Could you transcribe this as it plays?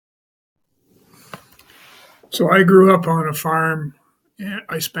So I grew up on a farm. And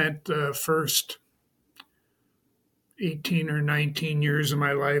I spent the first 18 or 19 years of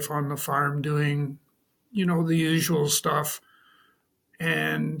my life on the farm doing, the usual stuff.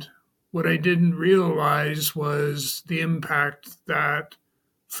 And what I didn't realize was the impact that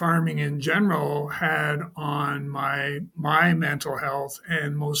farming in general had on my mental health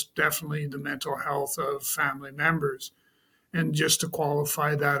and most definitely the mental health of family members. And just to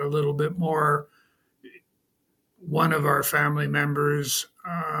qualify that a little bit more, one of our family members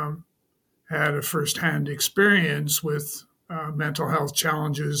had a firsthand experience with mental health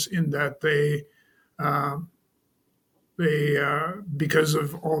challenges in that uh, they because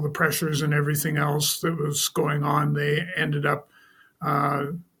of all the pressures and everything else that was going on, they ended up uh,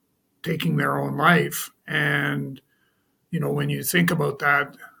 taking their own life. And when you think about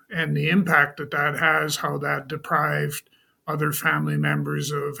that and the impact that that has, how that deprived other family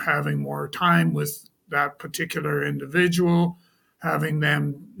members of having more time with that particular individual, having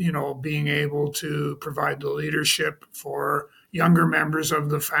them, being able to provide the leadership for younger members of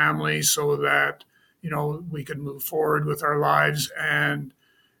the family so that, we could move forward with our lives and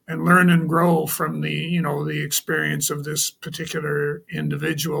learn and grow from the experience of this particular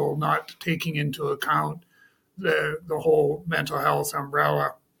individual, not taking into account the whole mental health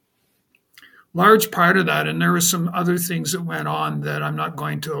umbrella. Large part of that, and there were some other things that went on that I'm not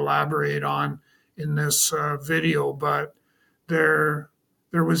going to elaborate on in this video, but there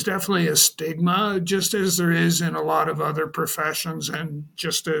there was definitely a stigma, just as there is in a lot of other professions, and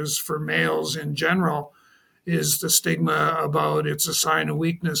just as for males in general, is the stigma about it's a sign of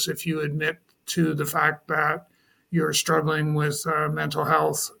weakness if you admit to the fact that you're struggling with mental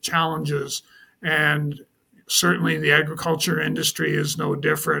health challenges. And certainly the agriculture industry is no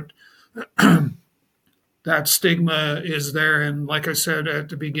different. That stigma is there. And like I said at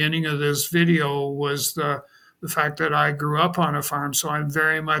the beginning of this video, was the fact that I grew up on a farm. So I'm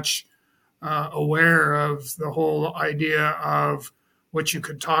very much aware of the whole idea of what you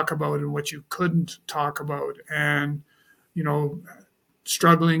could talk about and what you couldn't talk about. And, you know,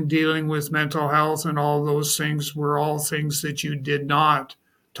 struggling, dealing with mental health and all those things were all things that you did not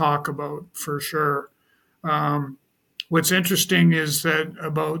talk about for sure. Um, What's interesting is that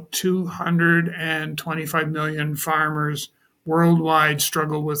about 225 million farmers worldwide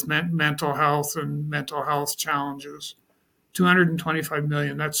struggle with mental health and mental health challenges. 225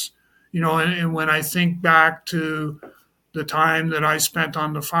 million. That's, and when I think back to the time that I spent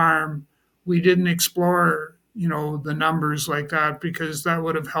on the farm, we didn't explore, the numbers like that because that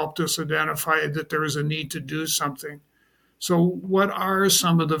would have helped us identify that there was a need to do something. So, what are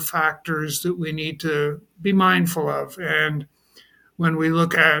some of the factors that we need to be mindful of? And when we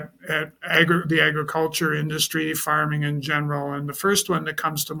look at the agriculture industry, farming in general, and the first one that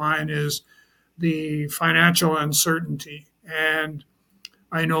comes to mind is the financial uncertainty. And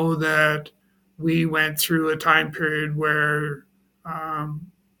I know that we went through a time period where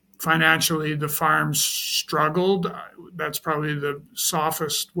financially the farm struggled. That's probably the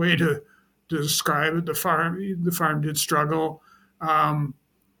softest way to describe it. The farm did struggle, um,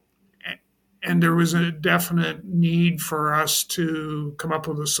 and there was a definite need for us to come up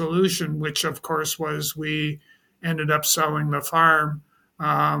with a solution, which of course was we ended up selling the farm.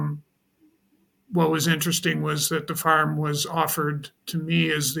 Um, what was interesting was that the farm was offered to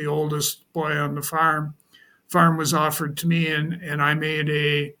me as the oldest boy on the farm. Farm was offered to me, and I made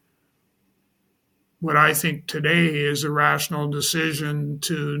a what I think today is a rational decision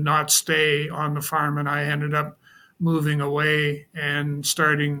to not stay on the farm, and I ended up moving away and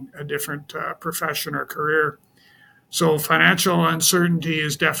starting a different profession or career. So financial uncertainty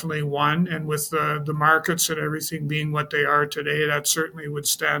is definitely one, and with the markets and everything being what they are today, that certainly would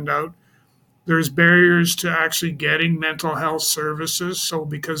stand out. There's barriers to actually getting mental health services. So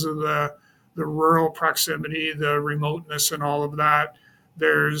because of the rural proximity, the remoteness, and all of that,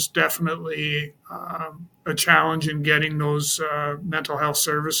 there's definitely a challenge in getting those mental health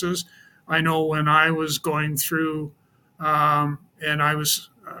services. I know when I was going through, and I was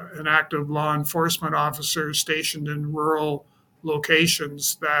an active law enforcement officer stationed in rural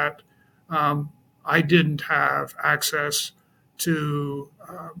locations, that I didn't have access to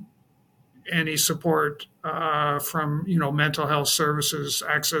any support from mental health services,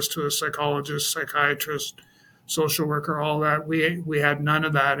 access to a psychologist, psychiatrist, social worker, all that. We had none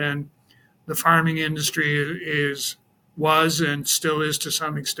of that, and the farming industry is was and still is to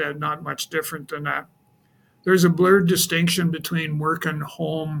some extent not much different than that. There's a blurred distinction between work and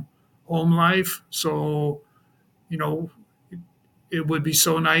home life. So you know it would be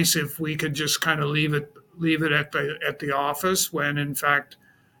so nice if we could just kind of leave it at the office, when in fact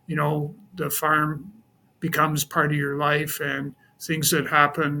the farm becomes part of your life, and things that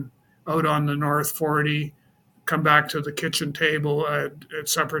happen out on the North 40 come back to the kitchen table at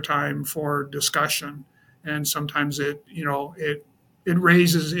supper time for discussion. And sometimes it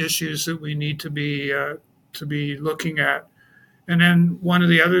raises issues that we need to be looking at. And then one of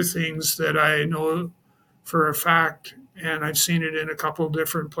the other things that I know for a fact, and I've seen it in a couple of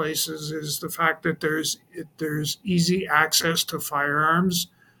different places, is the fact that there's easy access to firearms.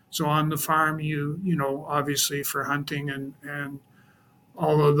 So on the farm, obviously for hunting and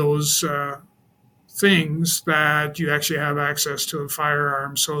all of those things, that you actually have access to a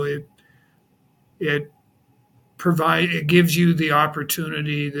firearm. So it it gives you the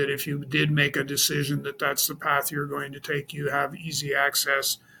opportunity that if you did make a decision that that's the path you're going to take, you have easy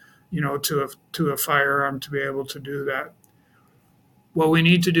access, to a firearm to be able to do that. What we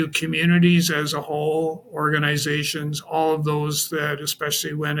need to do, communities as a whole, organizations, all of those that,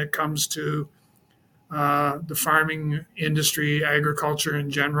 especially when it comes to the farming industry, agriculture in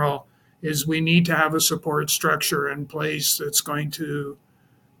general, is we need to have a support structure in place that's going to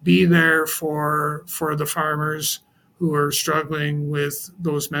be there for the farmers who are struggling with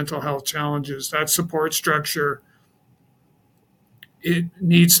those mental health challenges. That support structure, it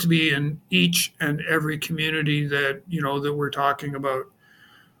needs to be in each and every community that we're talking about.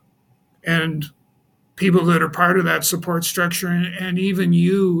 And people that are part of that support structure, and even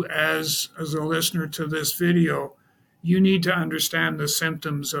you as a listener to this video, you need to understand the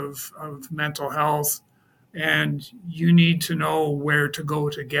symptoms of mental health, and you need to know where to go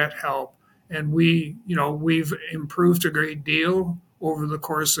to get help. And we've improved a great deal over the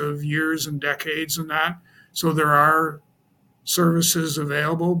course of years and decades and that. So there are services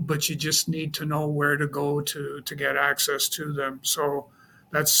available, but you just need to know where to go to get access to them. So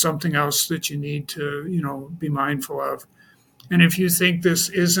that's something else that you need to, be mindful of. And if you think this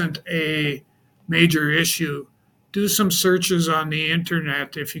isn't a major issue, do some searches on the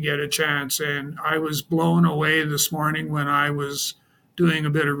internet if you get a chance. And I was blown away this morning when I was doing a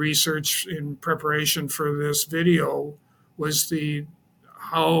bit of research in preparation for this video, was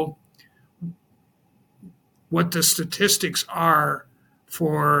how what the statistics are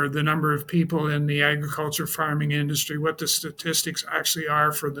for the number of people in the agriculture farming industry, what the statistics actually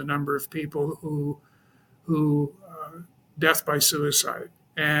are for the number of people who death by suicide.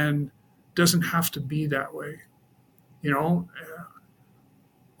 And it doesn't have to be that way.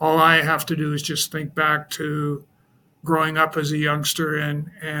 All I have to do is just think back to growing up as a youngster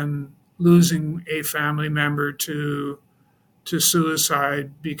and losing a family member to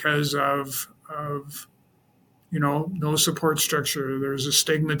suicide because of no support structure. There's a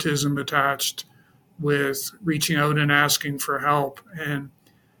stigmatism attached with reaching out and asking for help. And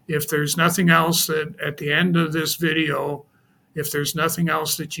if there's nothing else, that at the end of this video, if there's nothing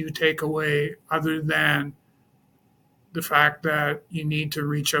else that you take away other than the fact that you need to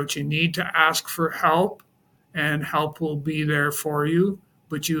reach out, you need to ask for help, and help will be there for you,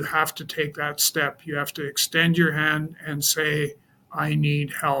 but you have to take that step. You have to extend your hand and say, I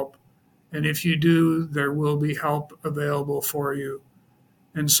need help. And if you do, there will be help available for you.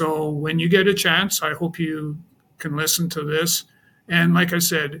 And so when you get a chance, I hope you can listen to this. And like I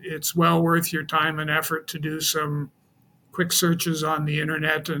said, it's well worth your time and effort to do some quick searches on the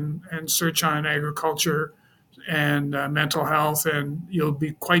internet and search on agriculture and mental health, and you'll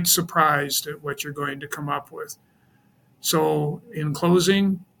be quite surprised at what you're going to come up with. So in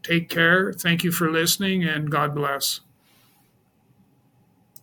closing, take care. Thank you for listening, and God bless.